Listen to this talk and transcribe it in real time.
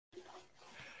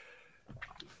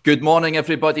Good morning,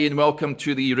 everybody, and welcome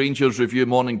to the Rangers Review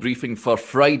morning briefing for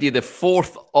Friday, the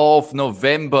 4th of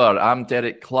November. I'm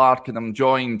Derek Clark, and I'm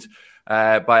joined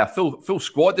by a full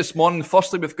squad this morning.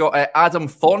 Firstly, we've got Adam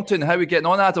Thornton. How are we getting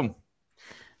on, Adam?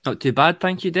 Not too bad,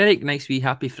 thank you, Derek. Nice wee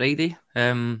happy Friday.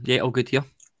 All good here.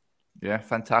 Yeah,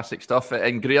 fantastic stuff.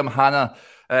 And Graham Hanna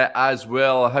as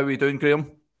well. How are we doing,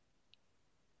 Graham?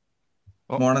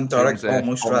 Morning, Derek.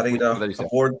 Almost ready to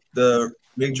aboard the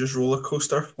Rangers roller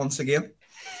coaster once again.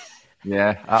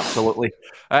 Yeah, absolutely.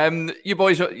 You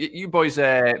boys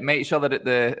met each other at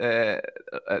the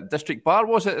District Bar,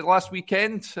 was it, last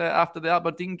weekend after the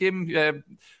Aberdeen game?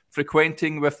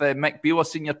 Frequenting with Mick Beale. I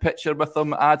seen your picture with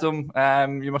him, Adam.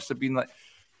 You must have been like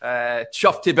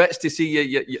chuffed to bits to see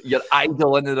your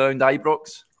idol in and around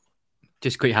Ibrox.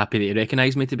 Just quite happy that he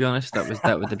recognised me. To be honest,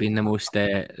 that would have been the most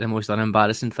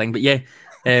unembarrassing thing. But yeah,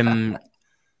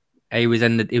 I was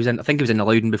in. I think he was in the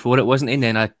Loudon before it, wasn't he? And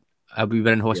then we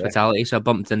were in hospitality, so I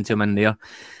bumped into him in there,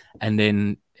 and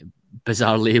then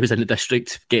bizarrely he was in the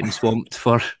District getting swamped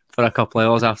for a couple of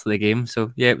hours after the game.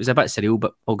 So yeah, it was a bit surreal,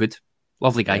 but all good.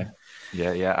 Lovely guy.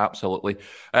 Yeah, absolutely.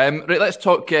 Right, let's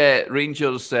talk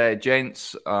Rangers,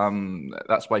 gents.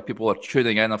 That's why people are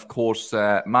tuning in, of course.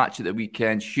 Match at the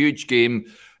weekend, huge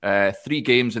game. 3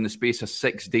 games in the space of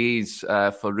 6 days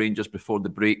for Rangers before the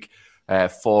break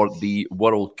for the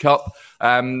World Cup.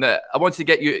 I wanted to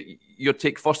get your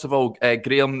take, first of all,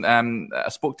 Graham. I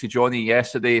spoke to Johnny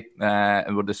yesterday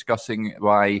and we're discussing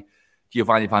why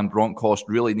Giovanni Van Bronckhorst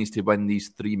really needs to win these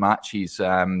 3 matches.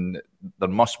 They're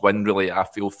must win, really, I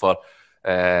feel, for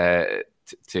to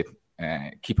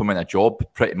keep him in a job,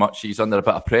 pretty much. He's under a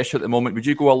bit of pressure at the moment. Would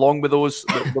you go along with those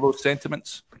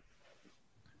sentiments?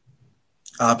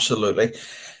 Absolutely.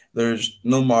 There's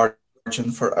no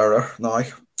margin for error now.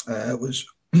 It was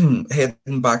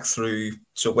heading back through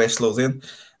to West Lothian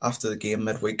after the game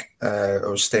midweek. I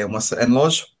was staying with the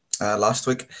in-laws last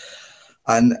week,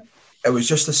 and it was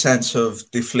just a sense of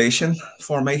deflation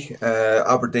for me.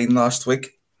 Aberdeen last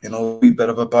week, a wee bit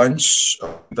of a bounce, a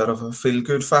bit of a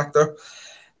feel-good factor.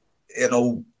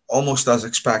 Almost as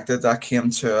expected, that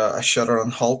came to a shutter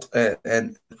and halt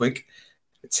in the week.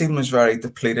 The team was very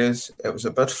depleted. It was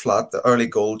a bit flat. The early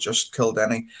goal just killed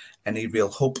any real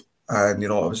hope. And, it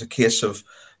was a case of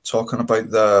talking about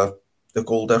the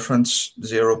goal difference,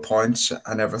 0 points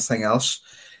and everything else.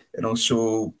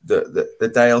 So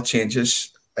the dial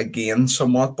changes again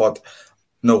somewhat, but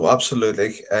no,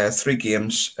 absolutely. 3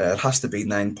 games, it has to be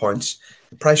 9 points.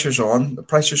 The pressure's on. The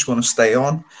pressure's going to stay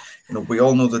on. We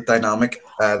all know the dynamic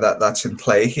that's in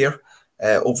play here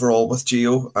overall with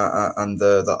Gio and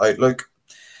the outlook.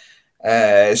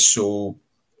 So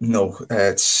no,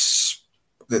 it's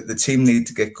the team need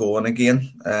to get going again.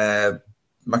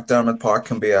 McDermott Park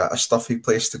can be a stuffy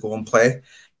place to go and play.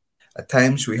 At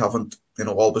times we haven't,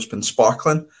 always been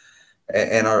sparkling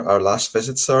in our last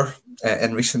visits there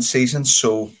in recent seasons.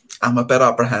 So I'm a bit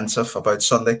apprehensive about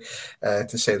Sunday,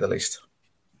 to say the least.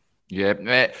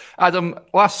 Yeah, Adam,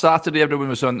 last Saturday everyone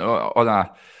was on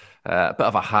a bit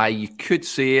of a high. You could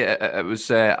say it was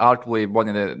arguably one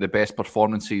of the best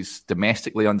performances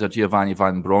domestically under Giovanni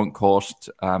Van Bronckhorst.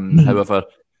 However,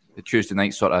 the Tuesday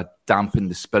night sort of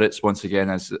dampened the spirits once again,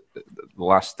 as the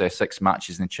last 6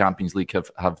 matches in the Champions League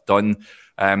have done.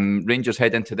 Rangers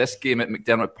head into this game at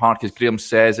McDermott Park. As Graham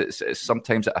says, it's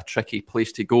sometimes a tricky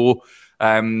place to go.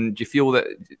 Do you feel that,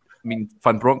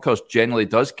 Van Bronckhorst generally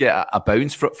does get a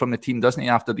bounce from the team, doesn't he,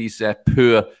 after these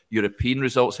poor European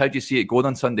results? How do you see it going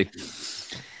on Sunday?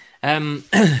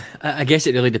 I guess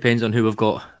it really depends on who we've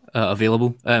got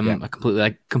available.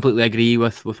 I completely agree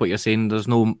with what you're saying. There's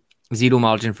zero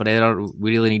margin for error.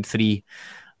 We really need 3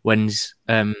 wins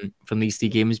from these 3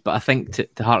 games. But I think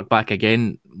to hark back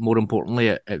again, more importantly,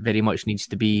 it very much needs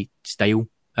to be style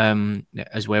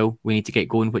as well. We need to get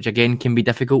going, which again can be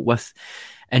difficult with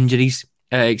injuries,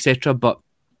 etc. But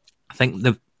I think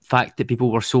the fact that people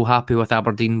were so happy with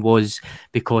Aberdeen was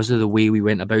because of the way we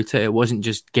went about it. It wasn't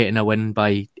just getting a win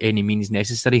by any means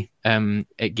necessary.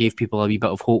 It gave people a wee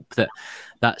bit of hope that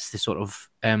that's the sort of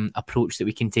approach that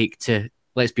we can take to,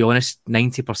 let's be honest,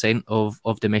 90%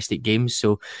 of domestic games.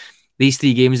 So these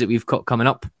 3 games that we've got coming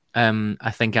up,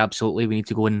 I think absolutely we need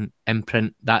to go and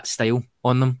imprint that style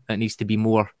on them. It needs to be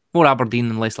more Aberdeen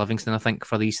and less Livingston, I think,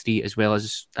 for these 3, as well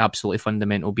as absolutely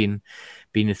fundamental being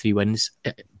the 3 wins.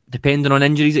 Depending on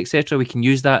injuries, etc., we can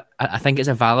use that. I think it's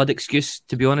a valid excuse,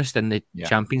 to be honest, in the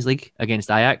Champions League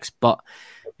against Ajax. But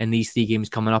in these 3 games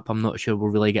coming up, I'm not sure we'll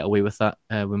really get away with that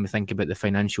when we think about the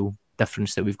financial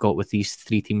difference that we've got with these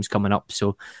 3 teams coming up.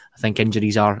 So I think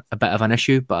injuries are a bit of an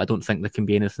issue, but I don't think there can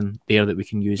be anything there that we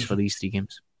can use for these 3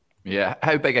 games. Yeah,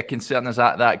 how big a concern is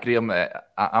that Graham?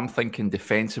 I'm thinking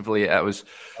defensively, it was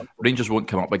Rangers won't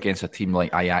come up against a team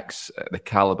like Ajax, the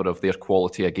calibre of their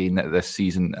quality again this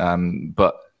season.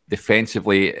 But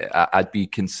defensively, I'd be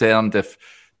concerned if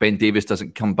Ben Davies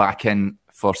doesn't come back in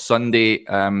for Sunday.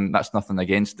 That's nothing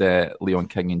against Leon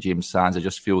King and James Sands. I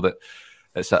just feel that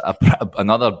it's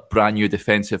another brand new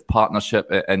defensive partnership.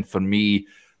 And for me,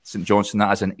 St Johnstone,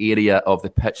 that is an area of the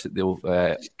pitch that they'll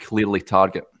clearly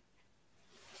target.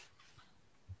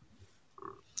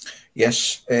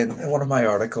 Yes, in one of my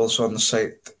articles on the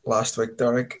site last week,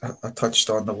 Derek, I touched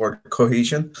on the word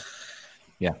cohesion.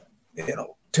 Yeah.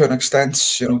 To an extent,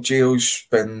 Gio's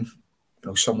been,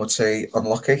 some would say,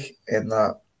 unlucky in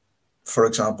that, for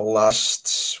example,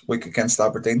 last week against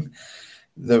Aberdeen,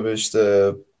 there was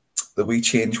the wee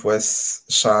change with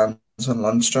Sands and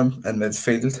Lundstrom in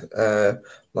midfield.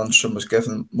 Lundstrom was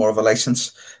given more of a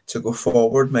license to go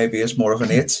forward, maybe as more of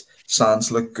an 8. Sands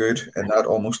looked good in that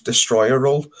almost destroyer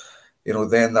role.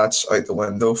 Then that's out the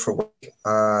window for week,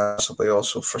 possibly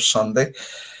also for Sunday.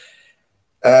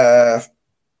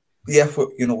 We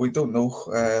don't know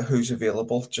who's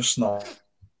available just now.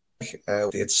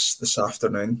 It's this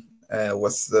afternoon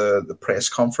with the press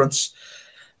conference.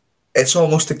 It's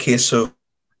almost a case of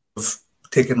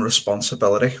taking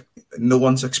responsibility. No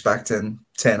one's expecting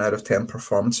 10 out of 10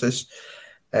 performances,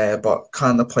 but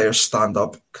can the players stand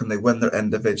up? Can they win their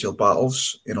individual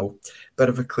battles? Bit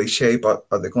of a cliche, but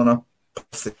are they going to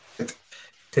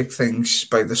take things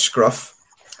by the scruff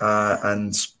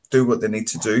and do what they need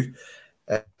to do?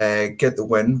 Get the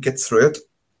win, get through it.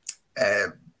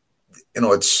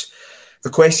 It's the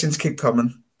questions keep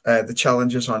coming. The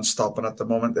challenges aren't stopping at the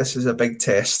moment. This is a big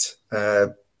test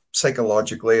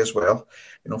psychologically as well.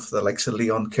 For the likes of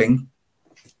Leon King,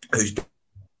 who's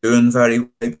doing very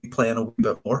well, playing a wee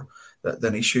bit more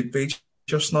than he should be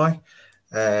just now.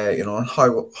 And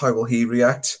how will he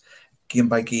react game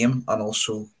by game, and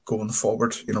also going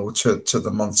forward, to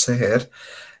the months ahead.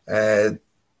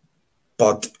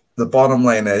 But the bottom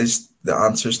line is the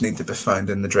answers need to be found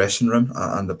in the dressing room,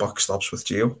 and the buck stops with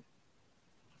Gio.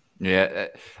 Yeah.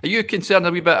 Are you concerned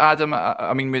a wee bit, Adam?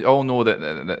 I mean, we all know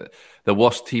that the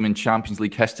worst team in Champions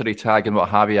League history tag and what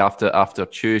have you after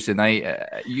Tuesday night.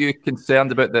 Are you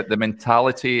concerned about the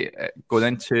mentality going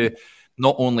into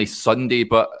not only Sunday,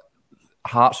 but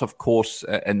Hearts, of course,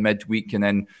 in midweek, and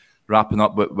then wrapping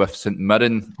up with St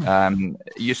Mirren? Are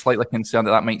you slightly concerned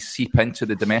that might seep into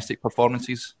the domestic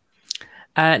performances?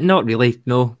 Not really,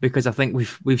 no, because I think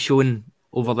we've shown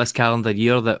over this calendar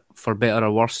year that, for better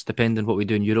or worse, depending on what we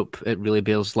do in Europe, it really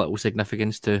bears little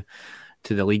significance to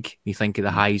the league. You think of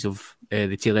the highs of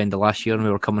the tail end of last year, and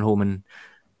we were coming home and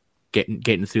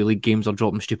getting through league games or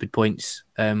dropping stupid points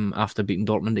after beating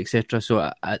Dortmund, etc.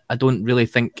 So I don't really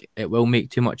think it will make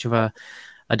too much of a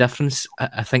difference.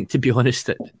 I think, to be honest,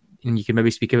 that, and you can maybe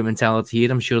speak about mentality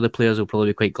here, I'm sure the players will probably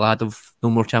be quite glad of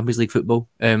no more Champions League football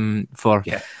for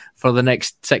the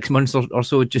next 6 months or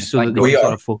so, just so that they can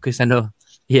sort of focus. I know,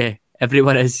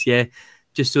 everyone is,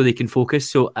 just so they can focus.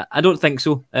 So I don't think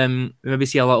so. We maybe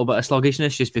see a little bit of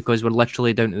sluggishness just because we're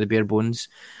literally down to the bare bones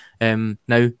now,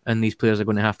 and these players are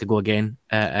going to have to go again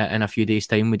in a few days'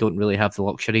 time. We don't really have the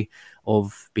luxury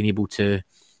of being able to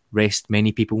rest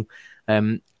many people.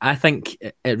 I think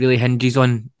it really hinges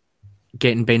on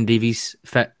getting Ben Davies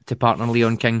fit to partner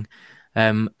Leon King.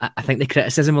 I think the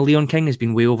criticism of Leon King has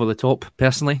been way over the top,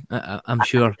 personally. I'm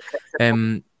sure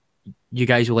you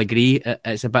guys will agree.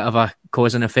 It's a bit of a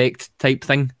cause and effect type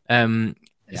thing.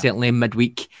 Certainly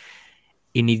midweek,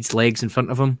 he needs legs in front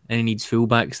of him, and he needs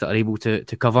fullbacks that are able to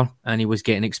cover, and he was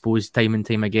getting exposed time and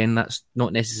time again. That's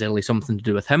not necessarily something to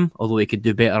do with him, although he could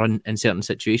do better in certain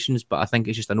situations, but I think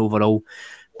it's just an overall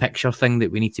picture thing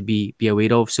that we need to be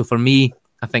aware of. So for me,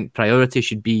 I think priority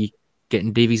should be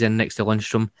getting Davies in next to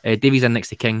Lundstrom, Davies in next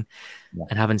to King,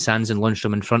 and having Sands and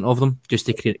Lundstrom in front of them, just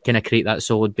to kind of create that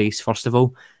solid base first of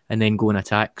all, and then go and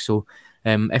attack. So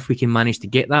if we can manage to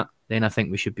get that, then I think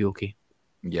we should be okay.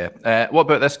 Yeah. What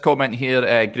about this comment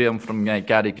here, Graham, from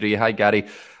Gary Gray? Hi, Gary.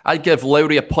 I'd give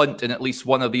Lowry a punt in at least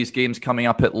one of these games coming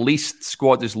up. At least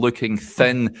squad is looking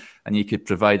thin, and you could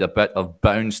provide a bit of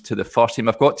bounce to the first team.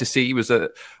 I've got to say, he was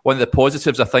one of the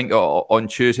positives, I think, on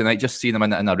Tuesday night. Just seeing him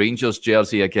in a Rangers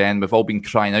jersey again. We've all been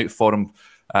crying out for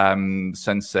him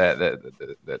since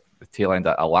the tail end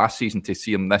of last season. To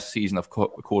see him this season, of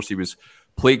course, he was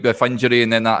plagued with injury,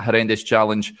 and then that horrendous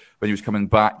challenge when he was coming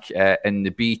back in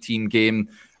the B team game.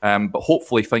 But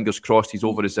hopefully, fingers crossed, he's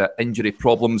over his injury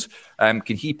problems. Can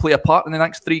he play a part in the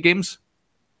next 3 games?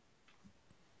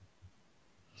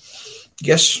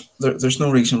 Yes, there's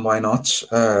no reason why not.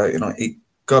 He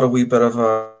got a wee bit of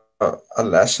a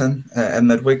lesson in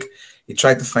midweek. he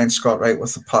tried to find Scott Wright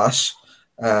with the pass.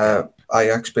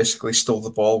 Ajax basically stole the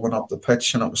ball, went up the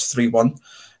pitch, and it was 3-1.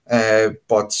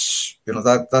 But you know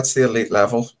that's the elite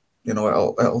level. You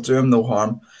know, it'll do him no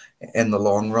harm in the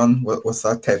long run with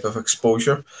that type of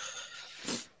exposure.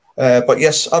 But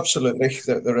yes, absolutely,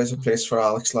 there is a place for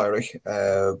Alex Lowry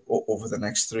over the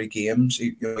next 3 games.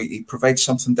 He provides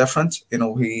something different. You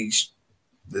know, he's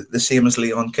the same as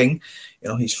Leon King. You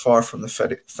know, he's far from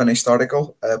the finished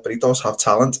article, but he does have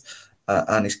talent,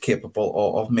 and he's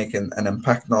capable of making an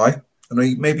impact now. You know,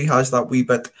 he maybe has that wee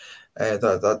bit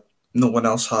that no one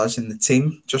else has in the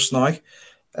team just now.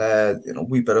 You know,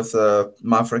 wee bit of the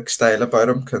Maverick style about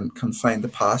him, can find the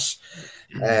pass.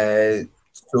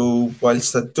 So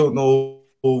whilst I don't know,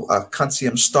 I can't see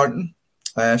him starting,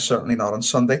 certainly not on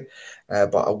Sunday,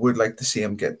 but I would like to see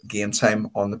him get game time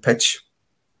on the pitch,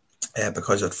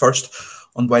 because at first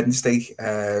on Wednesday,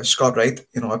 Scott Wright,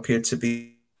 you know, appeared to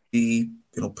be, you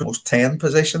know, post 10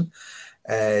 position.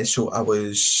 So I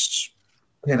was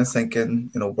kind of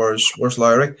thinking, you know, where's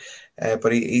Lowry?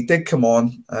 But he did come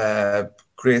on.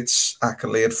 Great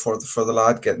accolade for the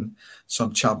lad, getting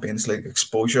some Champions League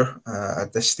exposure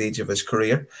at this stage of his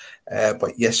career.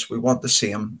 But yes, we want to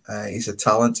see him. He's a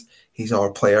talent. He's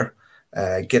our player.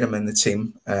 Get him in the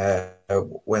team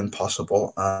when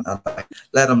possible, and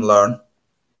let him learn.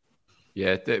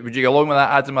 Yeah, would you go along with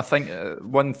that, Adam? I think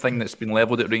one thing that's been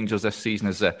levelled at Rangers this season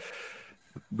is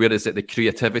where is it the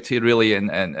creativity really,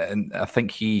 and I think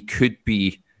he could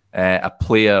be a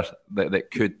player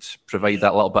that could provide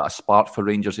that little bit of spark for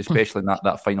Rangers, especially in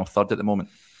that final third at the moment.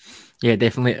 Yeah,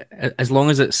 definitely. As long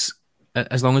as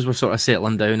we're sort of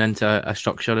settling down into a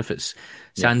structure, if it's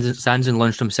Sands and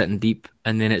Lundstram sitting deep,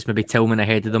 and then it's maybe Tillman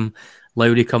ahead of them,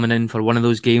 Lowry coming in for one of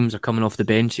those games or coming off the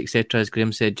bench, etc., as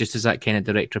Graham said, just as that kind of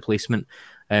direct replacement.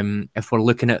 If we're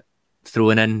looking at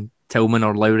throwing in Tillman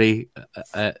or Lowry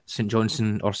at St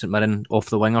Johnstone or St Mirren off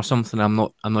the wing or something, I'm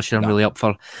not sure I'm really up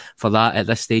for that at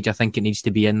this stage. I think it needs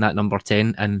to be in that number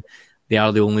 10, and they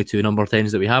are the only 2 number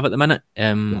 10s that we have at the minute.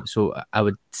 So I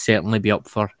would certainly be up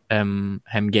for him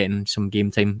getting some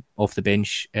game time off the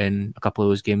bench in a couple of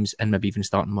those games, and maybe even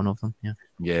starting one of them.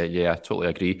 Yeah, I totally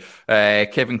agree.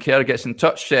 Kevin Kerr gets in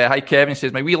touch. Hi, Kevin. He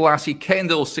says, my wee lassie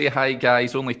Kendall, say hi,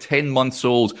 guys. Only 10 months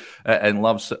old and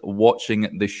loves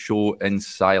watching the show in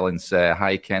silence.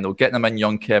 Hi, Kendall. Getting them in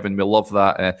young, Kevin. We love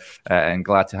that, and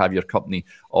glad to have your company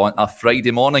on a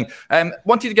Friday morning.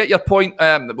 Wanted to get your point.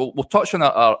 We'll touch on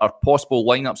our possible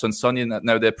lineups on Sunday.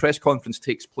 Now, the press conference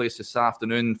takes place this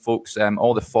afternoon, folks.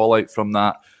 All the fallout from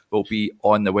that will be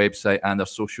on the website and our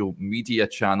social media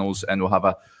channels, and we'll have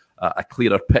a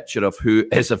clearer picture of who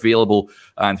is available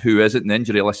and who isn't. The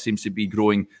injury list seems to be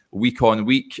growing week on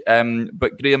week.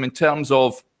 But Graham, in terms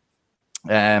of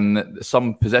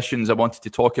some positions I wanted to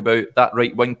talk about, that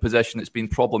right wing position that's been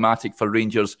problematic for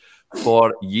Rangers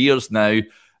for years now.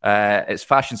 It's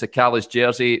Fashion Sakala's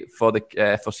jersey for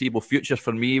the foreseeable future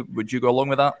for me. Would you go along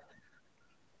with that?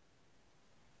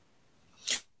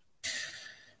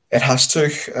 It has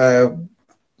to.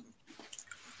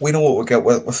 We know what we get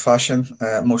with Fashion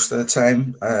most of the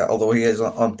time, although he is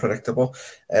unpredictable.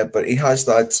 But he has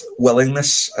that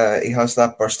willingness. He has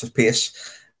that burst of pace,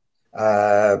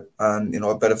 and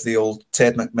a bit of the old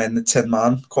Ted McMinn, the Tin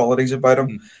Man qualities about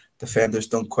him. Defenders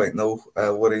don't quite know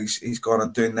what he's going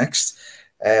to do next,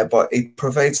 but he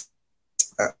provides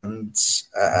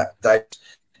that,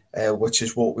 which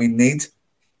is what we need.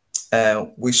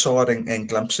 We saw it in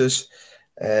glimpses.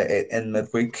 In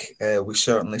midweek, we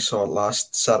certainly saw it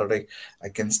last Saturday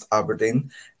against Aberdeen.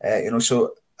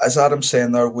 So as Adam's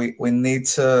saying there, we need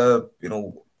to,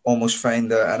 almost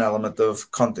find an element of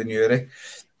continuity.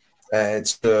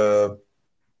 It's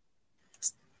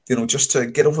just to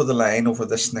get over the line over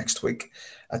this next week.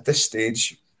 At this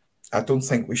stage, I don't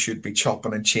think we should be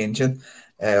chopping and changing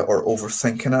or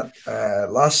overthinking it.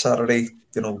 Last Saturday,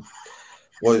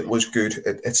 was good.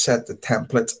 It set the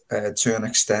template to an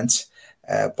extent.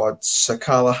 But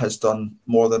Sakala has done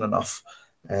more than enough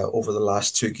over the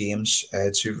last 2 games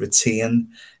to retain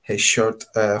his shirt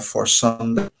for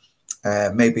Sunday.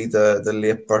 Maybe the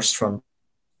late burst for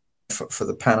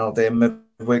the penalty in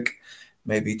midweek.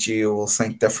 Maybe Gio will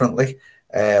think differently.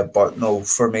 But no,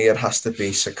 for me, it has to be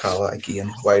Sakala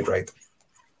again, wide right.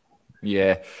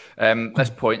 Yeah, this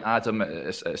point, Adam,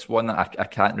 it's one that I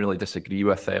can't really disagree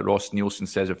with. Ross Nielsen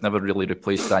says we've never really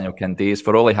replaced Daniel Candeias.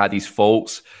 For all he had his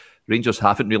faults, Rangers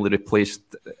haven't really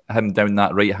replaced him down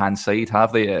that right-hand side,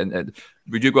 have they? And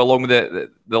would you go along with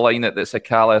the line that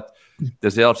Sakala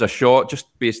deserves a shot, just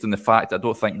based on the fact I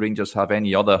don't think Rangers have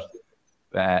any other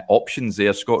options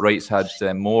there? Scott Wright's had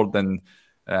more than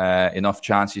enough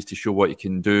chances to show what he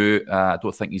can do. I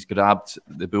don't think he's grabbed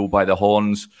the bull by the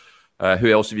horns.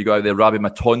 Who else have you got out there? Rabbi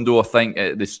Matondo, I think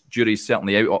this jury's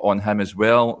certainly out on him as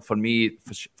well. For me,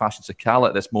 Fashion Sakala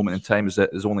at this moment in time is the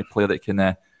only player that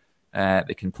can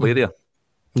play there.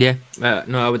 Yeah,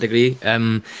 no, I would agree.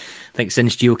 I think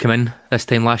since Gio came in this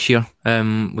time last year,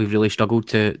 we've really struggled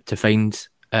to find,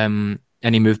 and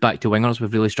he moved back to wingers,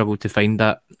 we've really struggled to find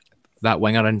that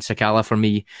winger in Sakala. For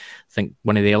me, I think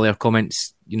one of the earlier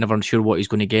comments, you're never sure what he's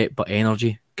going to get, but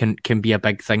energy can be a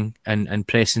big thing, and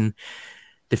pressing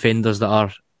defenders that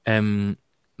are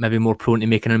maybe more prone to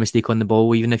making a mistake on the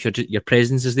ball, even if your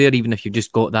presence is there, even if you've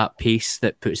just got that pace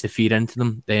that puts the fear into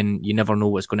them, then you never know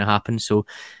what's going to happen. So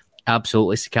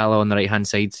absolutely Sakala on the right hand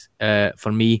side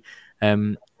for me.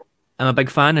 I'm a big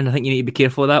fan, and I think you need to be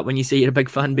careful of that when you say you're a big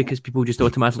fan, because people just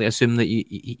automatically assume that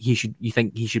you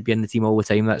think he should be in the team all the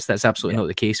time. That's absolutely not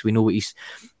the case. We know what his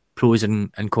pros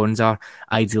and cons are.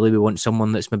 Ideally, we want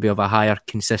someone that's maybe of a higher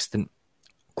consistent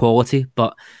quality,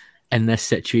 but in this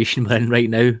situation we're in right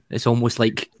now, it's almost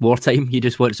like wartime. You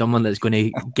just want someone that's going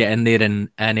to get in there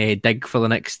and dig for the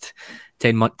next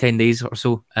 10 days or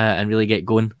so and really get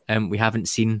going. We haven't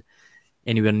seen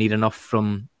anywhere near enough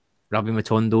from Rabbi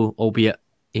Matondo, albeit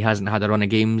he hasn't had a run of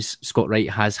games. Scott Wright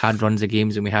has had runs of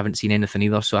games, and we haven't seen anything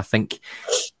either. So I think,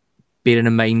 bearing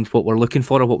in mind what we're looking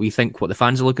for, or what we think what the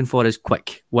fans are looking for is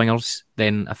quick wingers,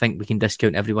 then I think we can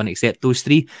discount everyone except those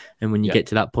three. And when you get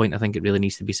to that point, I think it really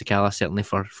needs to be Sakala, certainly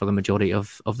for the majority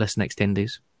of this next 10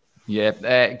 days.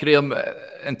 Yeah, Graham,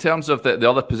 in terms of the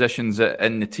other positions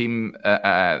in the team,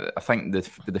 I think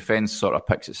the defence sort of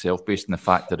picks itself based on the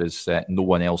fact there is no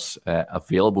one else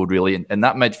available, really. In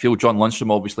that midfield, John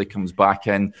Lundstram obviously comes back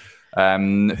in.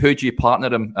 Who do you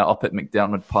partner him up at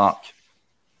McDiarmid Park?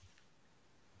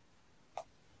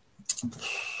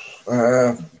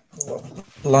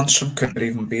 Lundstram couldn't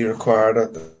even be required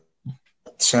at the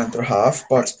centre half,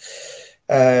 but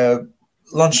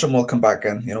Lundstram will come back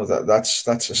in. You know, that's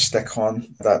a stick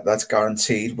on. That's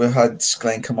guaranteed. We had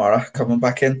Glenn Kamara coming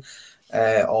back in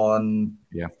on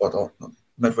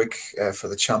midweek for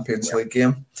the Champions League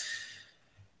game.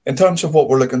 In terms of what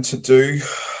we're looking to do,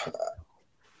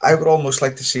 I would almost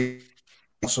like to see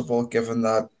possible, given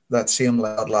that same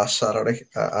lad last Saturday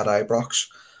at Ibrox.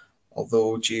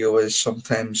 Although Gio is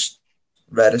sometimes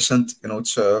reticent, you know,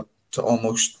 to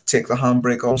almost take the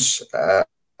handbrake on us,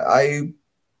 I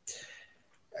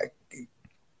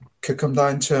could come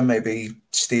down to maybe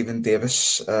Stephen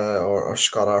Davis or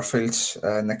Scott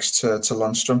Arfield next to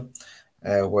Lundstram,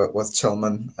 with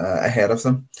Tillman ahead of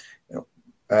them. You know,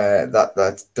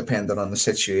 that depending on the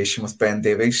situation with Ben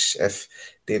Davies. If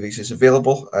Davies is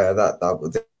available, that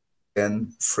would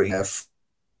then free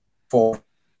for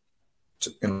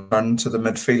run to the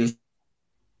midfield,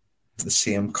 the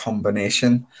same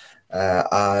combination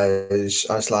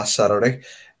as last Saturday.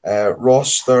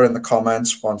 Ross there in the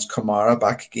comments wants Kamara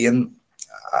back again.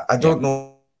 I don't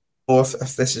know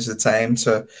if this is the time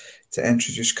to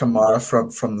introduce Kamara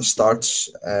from the start.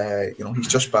 You know, he's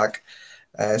just back.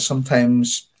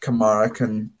 Sometimes Kamara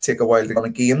can take a while to get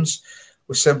on games.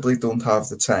 We simply don't have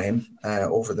the time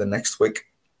over the next week.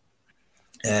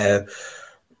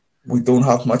 We don't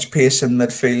have much pace in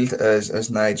midfield, as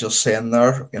Nigel's saying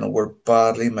there. You know, we're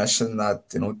badly missing that,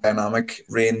 you know, dynamic,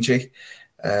 rangy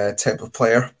type of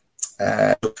player.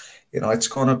 You know, it's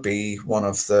going to be one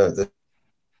of the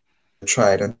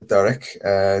tried and Derek.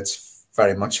 It's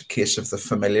very much a case of the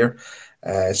familiar.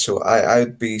 So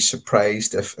I'd be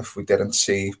surprised if we didn't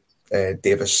see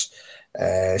Davis,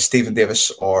 Stephen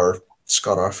Davis or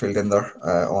Scott Arfield in there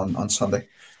on Sunday.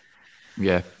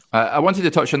 Yeah. I wanted to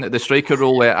touch on the striker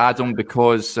role, Adam,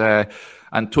 because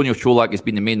Antonio Cholak has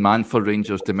been the main man for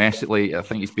Rangers domestically. I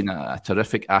think he's been a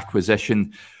terrific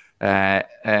acquisition.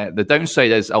 The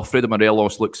downside is Alfredo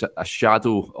Morelos looks at a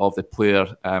shadow of the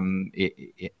player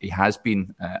he has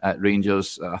been at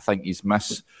Rangers. I think his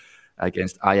miss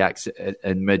against Ajax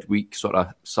in midweek sort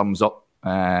of sums up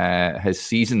his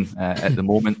season at the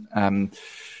moment.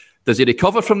 Does he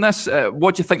recover from this?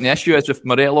 What do you think the issue is with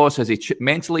Morelos? Has he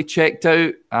mentally checked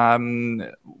out?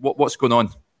 What's going on?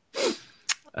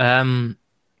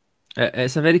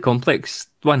 It's a very complex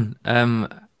one.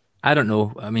 I don't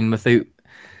know. I mean, without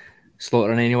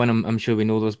slaughtering anyone, I'm sure we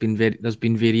know there's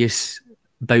been various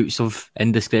bouts of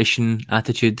indiscretion,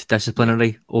 attitude,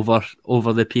 disciplinary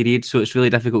over the period. So it's really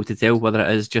difficult to tell whether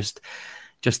it is just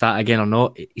that again or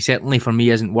not. He certainly, for me,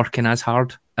 isn't working as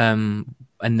hard.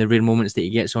 In the rare moments that he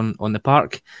gets on the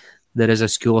park, there is a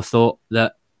school of thought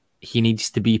that he needs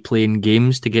to be playing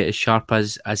games to get as sharp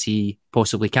as he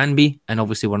possibly can be, and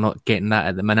obviously we're not getting that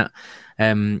at the minute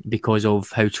because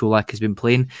of how Čolak has been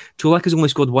playing. Čolak has only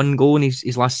scored 1 goal in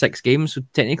his last 6 games, so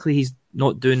technically he's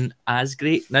not doing as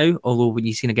great now, although when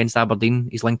you've seen against Aberdeen,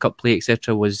 his link-up play,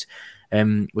 etc. was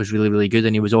really, really good,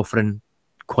 and he was offering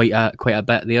quite a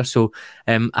bit there. So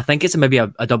I think it's maybe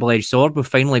a double-edged sword. We've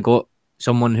finally got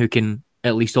someone who can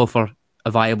at least offer a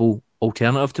viable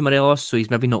alternative to Morelos, so he's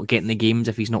maybe not getting the games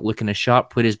if he's not looking as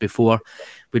sharp, whereas before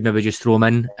we'd maybe just throw him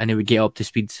in and he would get up to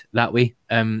speed that way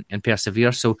and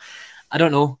persevere. So I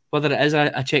don't know whether it is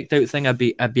a checked out thing. I'd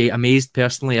be amazed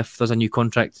personally if there's a new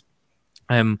contract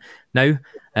now.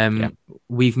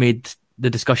 We've made the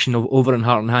discussion of over and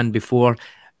heart and hand before.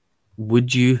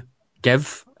 Would you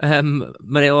give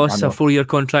Morelos a 4-year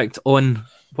contract on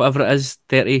whatever it is,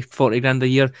 30-40 grand a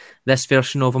year, this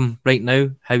version of him right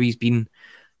now, how he's been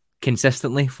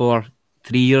consistently for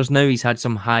 3 years now? He's had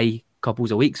some high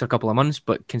couples of weeks or a couple of months,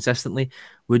 but consistently,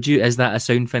 would you? Is that a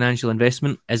sound financial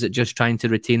investment? Is it just trying to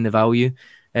retain the value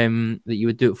that you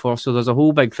would do it for? So there's a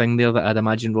whole big thing there that I'd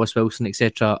imagine Ross Wilson,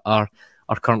 etc. are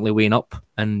currently weighing up.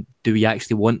 And do we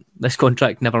actually want this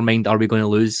contract? Never mind, are we going to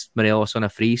lose Morelos on a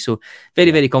free? So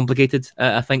very, very complicated,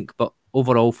 I think. But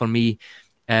overall, for me,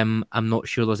 I'm not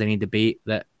sure there's any debate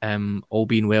that all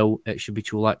being well, it should be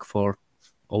Čolak for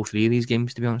all 3 of these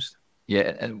games, to be honest.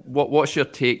 Yeah, and what's your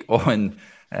take on,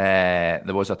 there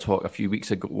was a talk a few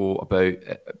weeks ago about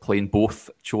playing both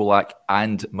Čolak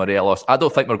and Morelos. I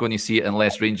don't think we're going to see it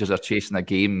unless Rangers are chasing a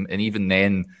game, and even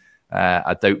then,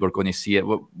 I doubt we're going to see it.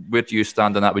 Where do you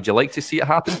stand on that? Would you like to see it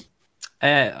happen?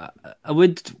 I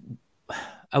would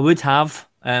have.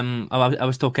 I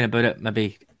was talking about it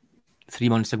maybe 3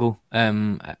 months ago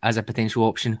as a potential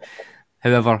option.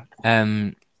 However,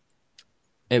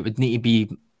 it would need to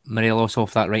be Morelos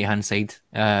off that right hand side.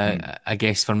 I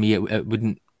guess for me, it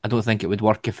wouldn't. I don't think it would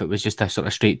work if it was just a sort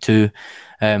of straight 2,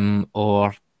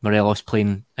 or Morelos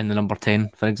playing in the number 10,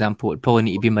 for example. It'd probably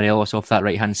need to be Morelos off that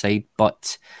right hand side,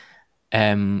 but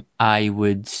I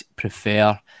would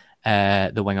prefer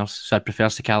the wingers. So I'd prefer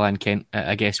Sakala and Kent,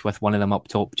 I guess, with one of them up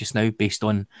top just now, based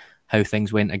on how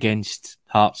things went against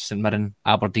Hearts, St Mirren,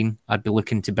 Aberdeen. I'd be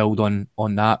looking to build on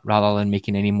that rather than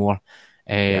making any more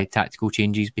tactical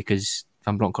changes, because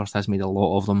Van Bronckhorst has made a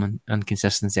lot of them, and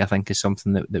consistency, I think, is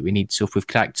something that we need. So if we've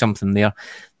cracked something there,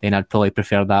 then I'd probably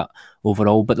prefer that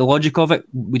overall. But the logic of it,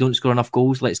 we don't score enough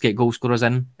goals, let's get goal scorers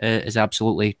in, is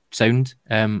absolutely sound.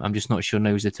 I'm just not sure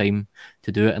now's the time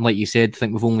to do it. And like you said, I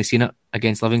think we've only seen it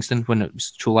against Livingston when it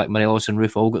was Čolak, Morelos and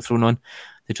Roofe all got thrown on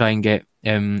to try and get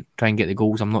the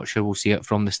goals. I'm not sure we'll see it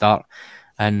from the start.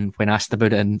 And when asked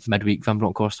about it in midweek, Van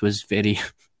Bronckhorst was very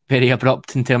very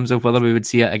abrupt in terms of whether we would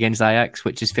see it against Ajax,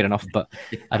 which is fair enough, but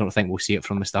I don't think we'll see it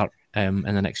from the start in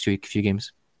the next few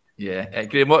games. Yeah,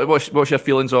 Graham, what's your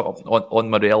feelings on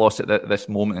Morelos at this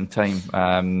moment in time?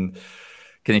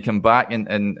 Can he come back?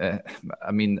 And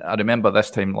I mean, I remember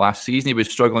this time last season he was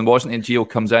struggling, wasn't he? Gio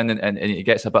comes in and he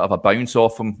gets a bit of a bounce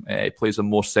off him. He plays him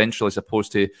more central as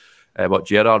opposed to what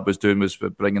Gerrard was doing, was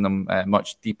bringing him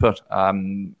much deeper.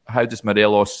 How does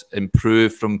Morelos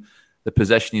improve from the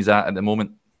position he's at the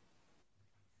moment?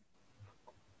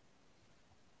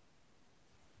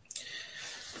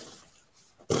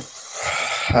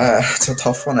 It's a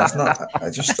tough one, isn't it?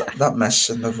 Just that miss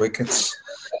in the wickets,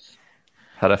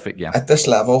 horrific. Yeah, at this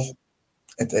level,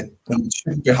 it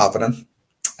shouldn't be happening.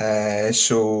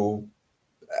 So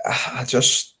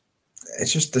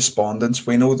it's just despondence.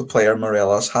 We know the player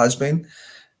Morelos has been.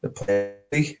 The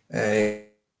player,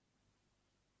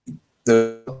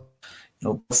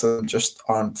 both of them just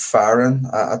aren't firing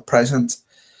at present.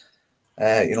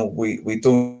 We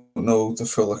don't know the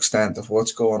full extent of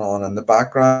what's going on in the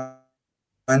background,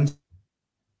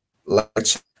 like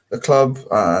the club,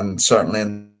 and certainly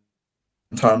in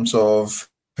terms of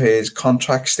his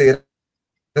contract status.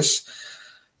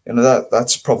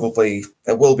 That's probably,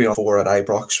 it will be on 4 at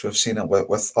Ibrox. We've seen it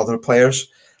with other players.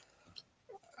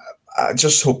 I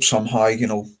just hope somehow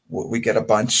we get a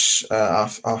bunch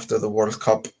after the World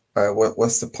Cup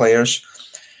with the players.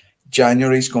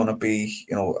 January is going to be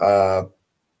an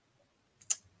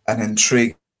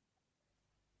intriguing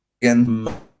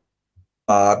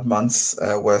mad month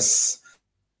with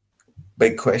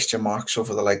big question marks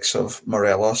over the likes of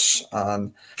Morelos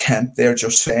and Kent. They're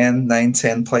just saying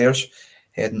 9-10 players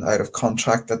heading out of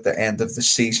contract at the end of the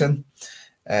season.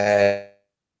 That's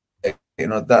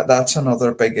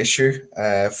another big issue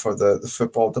for the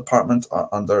football department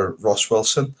under Ross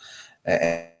Wilson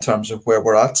in terms of where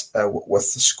we're at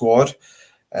with the squad.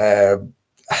 I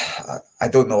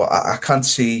don't know. I can't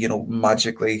see,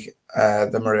 magically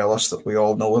the Morelos that we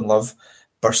all know and love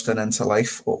bursting into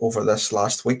life over this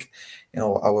last week.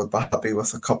 I would be happy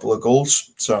with a couple of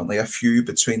goals, certainly a few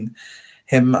between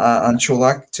him and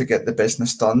Čolak to get the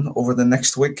business done over the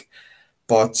next week.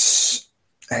 But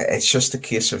it's just a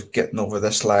case of getting over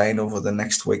this line over the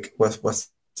next week with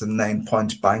the 9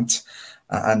 points banked,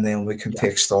 and then we can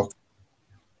take stock.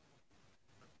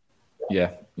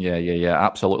 Yeah,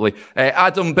 absolutely.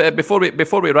 Adam, before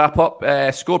we wrap up,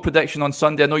 score prediction on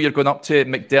Sunday. I know you're going up to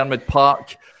McDiarmid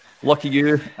Park. Lucky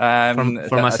you. For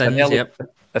my sins, yep.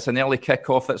 It's an early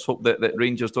kick-off. Let's hope that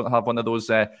Rangers don't have one of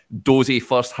those dozy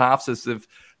first halves as they've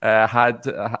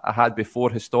had before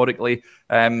historically.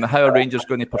 How are Rangers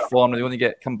going to perform? Are they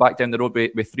only come back down the road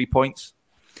with 3 points?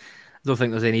 I don't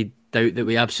think there's any doubt that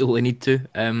we absolutely need to.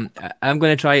 I'm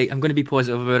going to be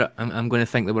positive about it. I'm going to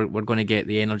think that we're going to get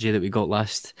the energy that we got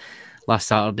last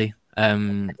Saturday.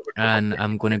 And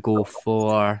I'm going to go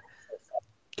for,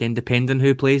 again, depending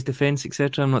who plays defence,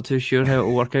 etc. I'm not too sure how it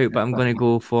will work out, but I'm going to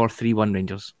go for 3-1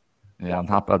 Rangers. Yeah, I'm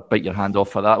happy. I'd bite your hand off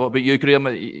for that. What about you, Graham?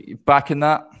 Are you back in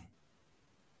that?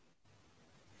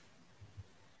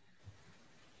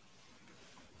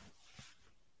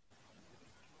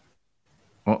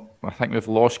 Oh, I think we've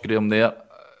lost Graham there.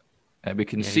 We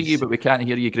can see you, but we can't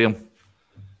hear you, Graham.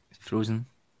 He's frozen.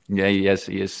 Yeah, he is.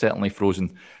 He is certainly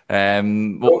frozen. Are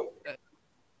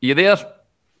you there?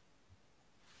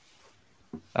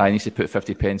 I need to put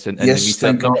 50 pence in yes,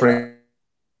 the meter.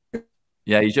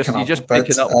 Yeah, you just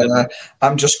picking up.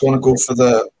 I'm just going to go for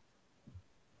the.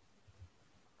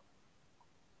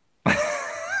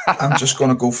 I'm just going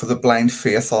to go for the blind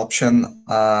faith option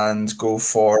and go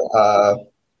for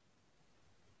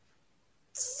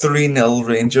 3-0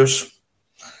 Rangers.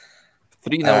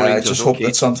 3-0 Rangers. Just hope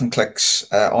that something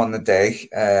clicks on the day.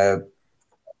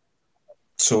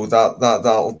 So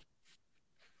that'll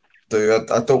do.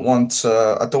 I don't want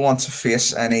to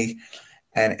face any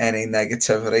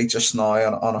negativity just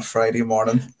now on a Friday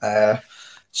morning.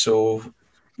 So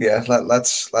yeah,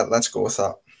 let's go with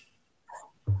that.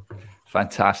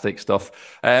 Fantastic stuff.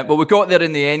 Well, we got there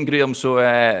in the end, Graham, so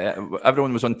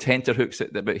everyone was on tenterhooks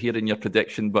about hearing your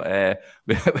prediction, but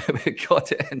we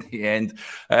got it in the end.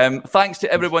 Thanks to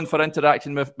everyone for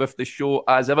interacting with the show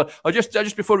as ever.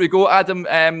 Just before we go, Adam,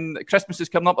 Christmas is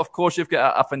coming up. Of course, you've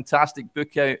got a fantastic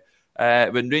book out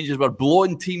when Rangers were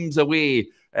blowing teams away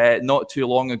not too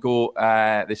long ago,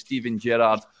 the Steven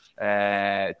Gerrard's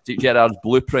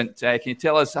Blueprint. Can you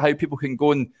tell us how people can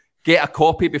go and get a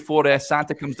copy before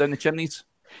Santa comes down the chimneys?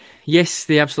 Yes,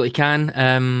 they absolutely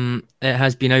can. It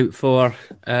has been out for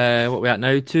what we're at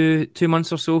now, two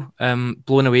months or so.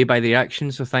 Blown away by the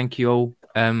reaction. So thank you all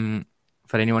for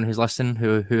anyone who's listening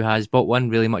who has bought one.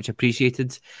 Really much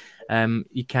appreciated.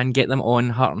 You can get them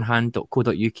on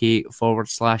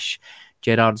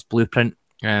heartandhand.co.uk/Gerrard's Blueprint.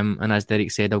 And as Derek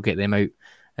said, I'll get them out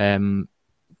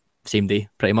same day,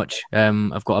 pretty much.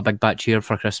 I've got a big batch here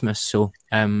for Christmas, so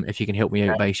if you can help me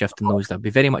out by shifting those, that'd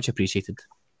be very much appreciated.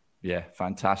 Yeah,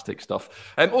 fantastic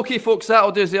stuff. Okay, folks,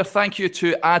 that'll do us there. Thank you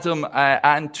to Adam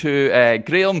and to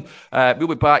Graham. We'll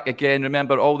be back again.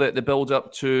 Remember, all the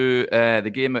build-up to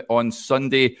the game on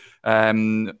Sunday.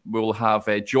 We'll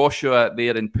have Joshua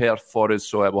there in Perth for us,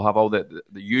 so we'll have all the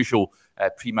usual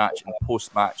pre-match and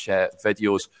post-match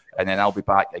videos, and then I'll be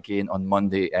back again on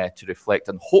Monday to reflect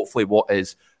on hopefully what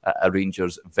is a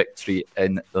Rangers victory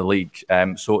in the league.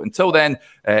 So until then,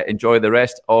 enjoy the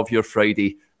rest of your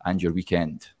Friday and your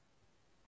weekend.